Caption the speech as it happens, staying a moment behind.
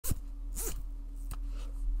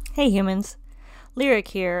Hey humans, Lyric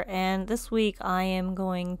here, and this week I am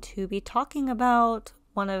going to be talking about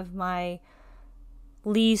one of my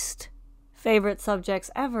least favorite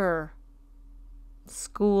subjects ever.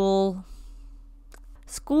 School.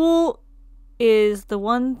 School is the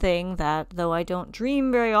one thing that, though I don't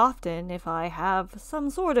dream very often, if I have some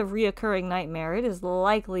sort of reoccurring nightmare, it is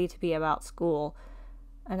likely to be about school.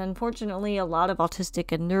 And unfortunately, a lot of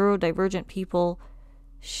autistic and neurodivergent people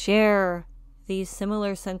share these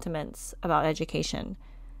similar sentiments about education.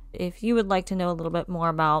 If you would like to know a little bit more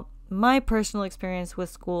about my personal experience with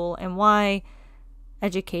school and why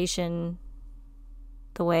education,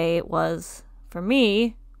 the way it was for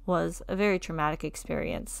me, was a very traumatic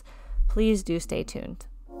experience, please do stay tuned.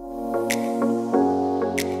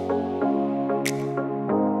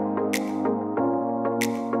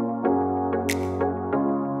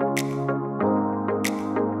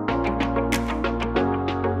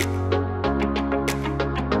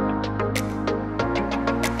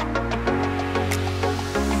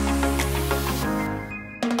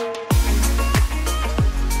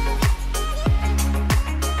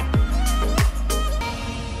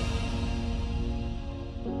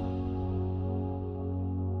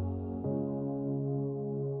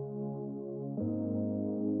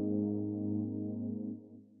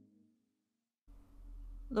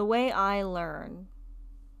 The way I learn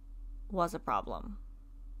was a problem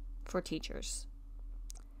for teachers.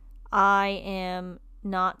 I am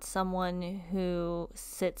not someone who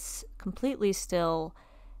sits completely still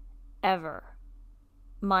ever.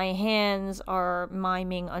 My hands are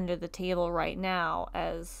miming under the table right now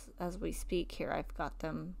as we speak here. I've got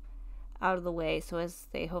them out of the way so as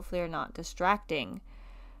they hopefully are not distracting,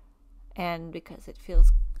 and because it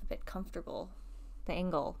feels a bit comfortable, the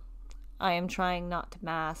angle. I am trying not to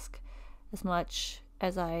mask as much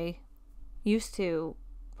as I used to,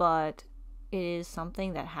 but it is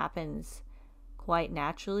something that happens quite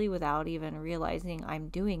naturally without even realizing I'm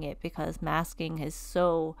doing it, because masking is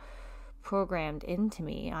so programmed into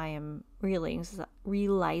me. I am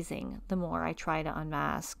realizing the more I try to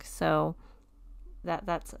unmask. So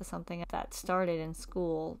that's something that started in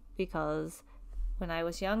school, because when I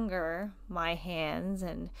was younger, my hands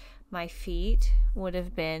and my feet would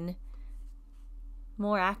have been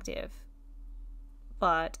more active,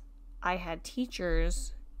 but I had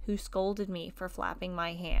teachers who scolded me for flapping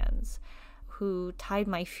my hands, who tied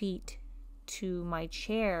my feet to my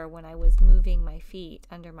chair when I was moving my feet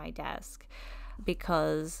under my desk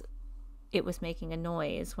because it was making a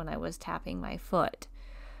noise when I was tapping my foot.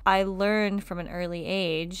 I learned from an early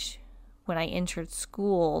age when I entered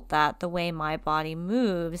school that the way my body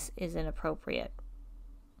moves is inappropriate.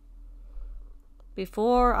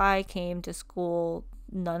 Before I came to school,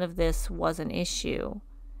 none of this was an issue.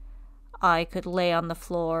 I could lay on the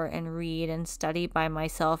floor and read and study by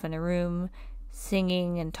myself in a room,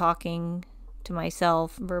 singing and talking to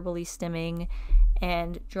myself, verbally stimming,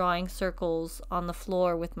 and drawing circles on the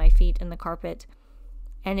floor with my feet in the carpet,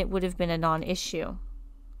 and it would have been a non-issue.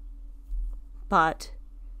 But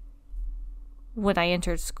when I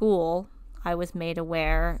entered school, I was made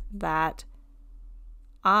aware that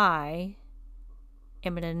I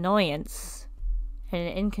am an annoyance and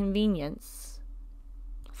an inconvenience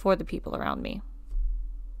for the people around me,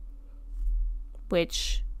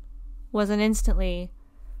 which was an instantly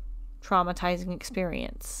traumatizing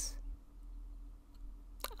experience.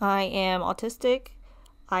 I am autistic,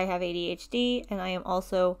 I have ADHD, and I am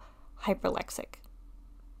also hyperlexic.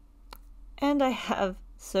 And I have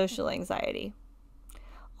social anxiety.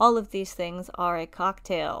 All of these things are a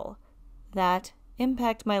cocktail that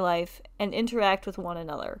impact my life and interact with one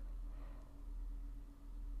another.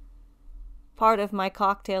 Part of my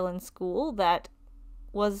cocktail in school that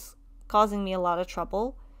was causing me a lot of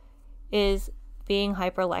trouble is being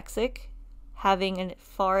hyperlexic, having a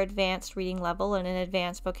far advanced reading level and an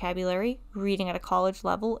advanced vocabulary, reading at a college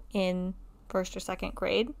level in first or second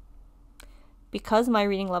grade. Because my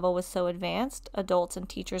reading level was so advanced, adults and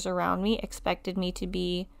teachers around me expected me to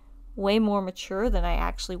be way more mature than I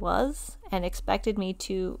actually was, and expected me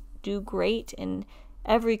to do great in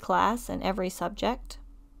every class and every subject.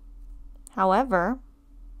 However,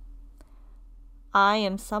 I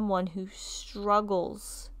am someone who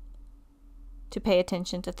struggles to pay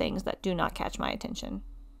attention to things that do not catch my attention.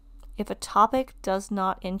 If a topic does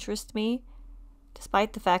not interest me,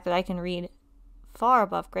 despite the fact that I can read far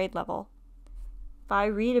above grade level, if I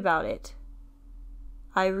read about it,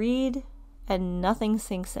 I read and nothing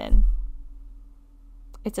sinks in.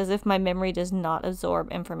 It's as if my memory does not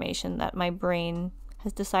absorb information that my brain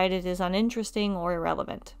has decided is uninteresting or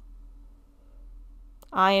irrelevant.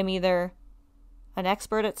 I am either an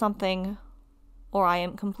expert at something or I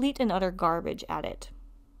am complete and utter garbage at it.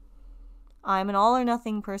 I'm an all or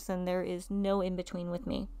nothing person. There is no in between with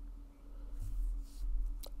me.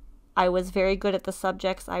 I was very good at the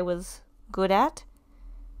subjects I was good at.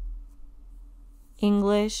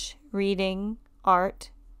 English, reading,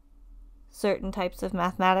 art, certain types of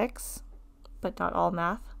mathematics, but not all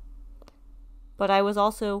math. But I was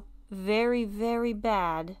also very, very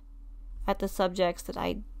bad at the subjects that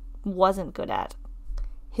I wasn't good at.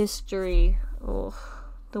 History,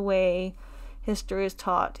 the way history is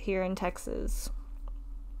taught here in Texas.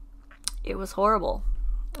 It was horrible.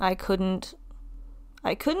 I couldn't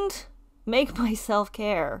make myself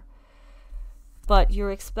care. But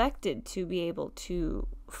you're expected to be able to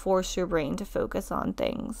force your brain to focus on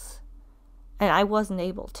things. And I wasn't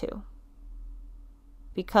able to.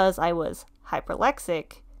 Because I was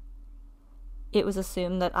hyperlexic, it was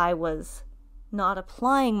assumed that I was not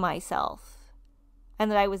applying myself and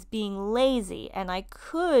that I was being lazy, and I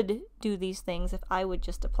could do these things if I would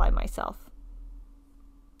just apply myself.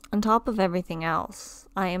 On top of everything else,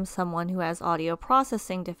 I am someone who has audio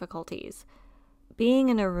processing difficulties. Being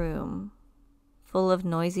in a room full of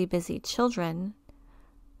noisy, busy children,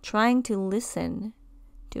 trying to listen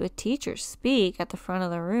to a teacher speak at the front of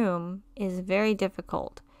the room is very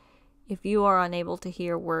difficult if you are unable to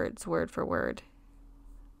hear words word for word.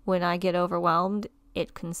 When I get overwhelmed,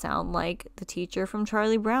 it can sound like the teacher from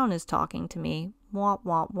Charlie Brown is talking to me. Wah,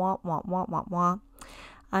 wah, wah, wah, wah, wah, wah.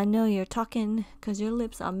 I know you're talking because your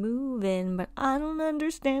lips are moving, but I don't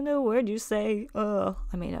understand a word you say. I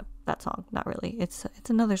made up that song. Not really. It's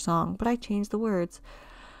another song, but I changed the words.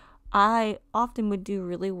 I often would do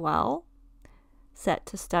really well set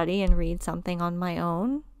to study and read something on my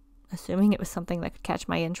own, assuming it was something that could catch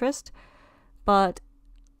my interest. But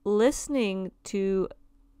listening to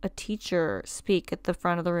a teacher speak at the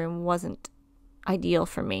front of the room wasn't ideal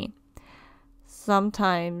for me.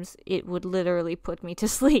 Sometimes it would literally put me to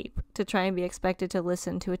sleep to try and be expected to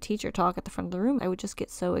listen to a teacher talk at the front of the room. I would just get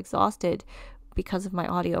so exhausted because of my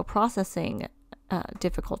audio processing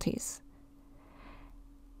difficulties.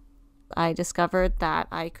 I discovered that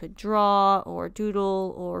I could draw or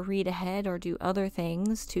doodle or read ahead or do other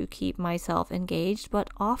things to keep myself engaged, but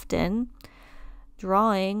often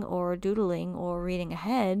drawing or doodling or reading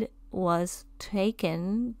ahead was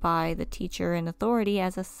taken by the teacher in authority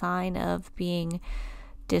as a sign of being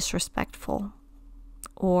disrespectful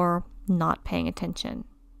or not paying attention.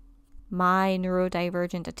 My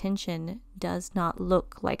neurodivergent attention does not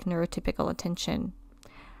look like neurotypical attention.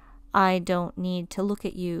 I don't need to look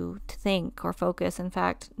at you to think or focus. In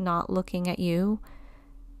fact, not looking at you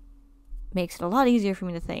makes it a lot easier for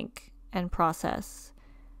me to think and process.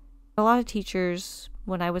 A lot of teachers,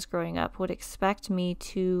 when I was growing up, would expect me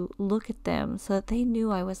to look at them so that they knew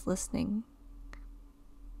I was listening.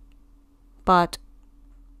 But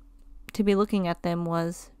to be looking at them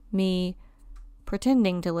was me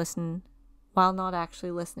pretending to listen while not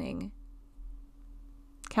actually listening.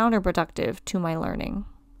 Counterproductive to my learning.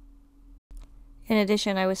 In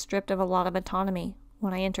addition, I was stripped of a lot of autonomy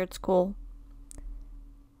when I entered school.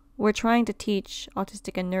 We're trying to teach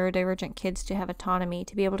autistic and neurodivergent kids to have autonomy,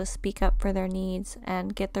 to be able to speak up for their needs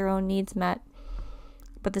and get their own needs met.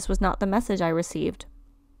 But this was not the message I received.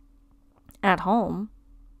 At home,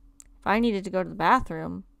 if I needed to go to the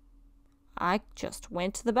bathroom, I just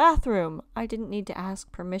went to the bathroom. I didn't need to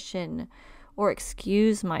ask permission or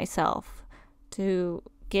excuse myself to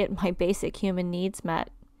get my basic human needs met.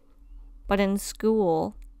 But in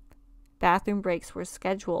school, bathroom breaks were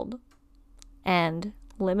scheduled and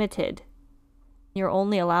limited. You're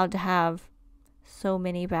only allowed to have so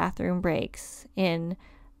many bathroom breaks in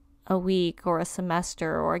a week or a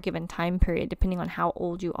semester or a given time period, depending on how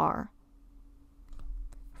old you are.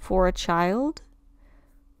 For a child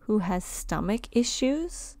who has stomach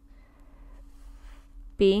issues,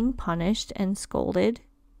 being punished and scolded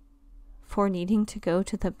for needing to go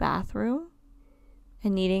to the bathroom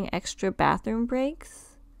and needing extra bathroom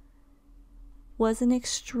breaks was an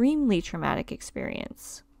extremely traumatic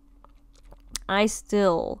experience. I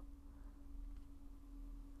still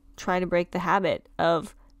try to break the habit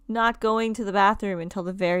of not going to the bathroom until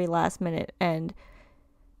the very last minute and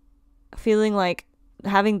feeling like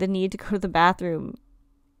having the need to go to the bathroom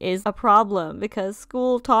is a problem because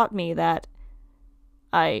school taught me that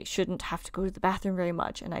I shouldn't have to go to the bathroom very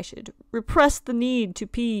much and I should repress the need to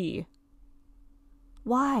pee.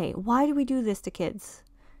 Why? Why do we do this to kids?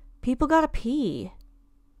 People gotta pee.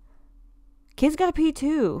 Kids gotta pee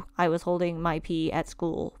too. I was holding my pee at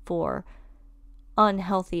school for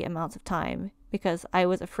unhealthy amounts of time because I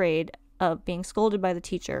was afraid of being scolded by the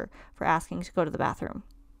teacher for asking to go to the bathroom.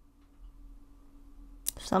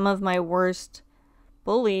 Some of my worst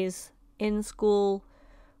bullies in school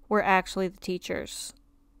were actually the teachers.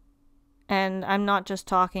 And I'm not just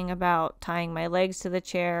talking about tying my legs to the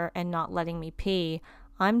chair and not letting me pee.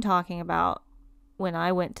 I'm talking about when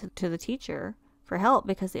I went to the teacher for help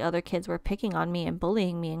because the other kids were picking on me and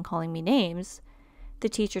bullying me and calling me names. The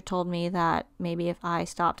teacher told me that maybe if I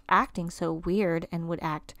stopped acting so weird and would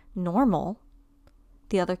act normal,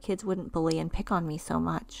 the other kids wouldn't bully and pick on me so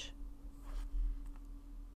much.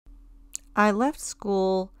 I left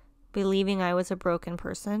school believing I was a broken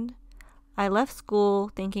person. I left school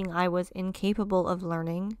thinking I was incapable of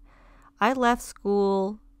learning. I left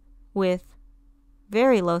school with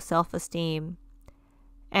very low self-esteem,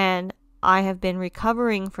 and I have been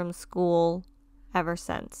recovering from school ever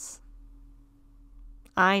since.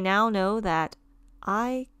 I now know that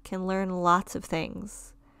I can learn lots of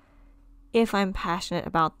things if I'm passionate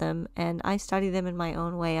about them and I study them in my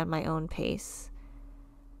own way on my own pace.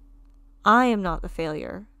 I am not the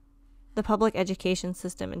failure. The public education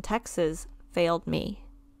system in Texas failed me.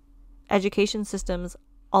 Education systems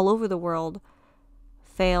all over the world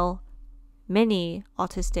fail many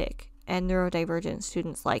autistic and neurodivergent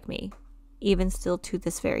students like me, even still to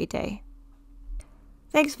this very day.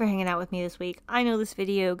 Thanks for hanging out with me this week. I know this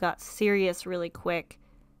video got serious really quick,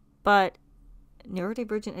 but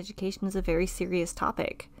neurodivergent education is a very serious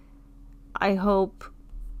topic. I hope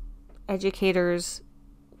educators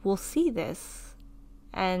will see this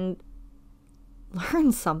and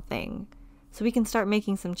learn something so we can start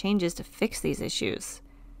making some changes to fix these issues.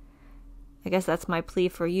 I guess that's my plea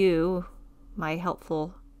for you, my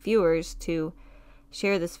helpful viewers, to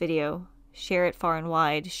share this video, share it far and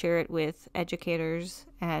wide, share it with educators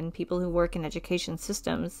and people who work in education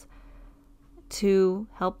systems to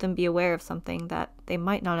help them be aware of something that they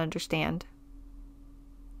might not understand.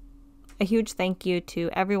 A huge thank you to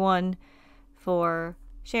everyone for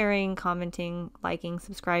sharing, commenting, liking,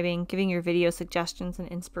 subscribing, giving your video suggestions and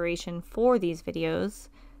inspiration for these videos,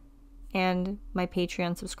 and my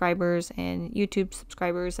Patreon subscribers and YouTube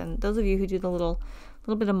subscribers, and those of you who do the little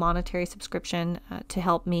bit of monetary subscription to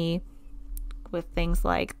help me with things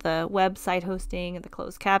like the website hosting and the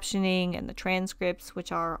closed captioning and the transcripts,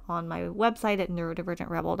 which are on my website at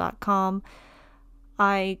neurodivergentrebel.com.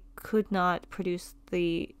 I could not produce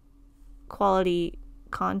the quality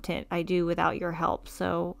content I do without your help,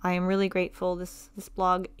 so I am really grateful. This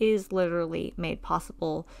blog is literally made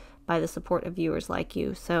possible by the support of viewers like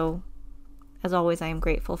you. So as always, I am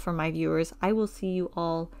grateful for my viewers. I will see you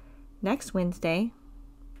all next Wednesday.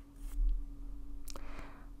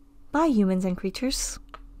 Bye, humans and creatures.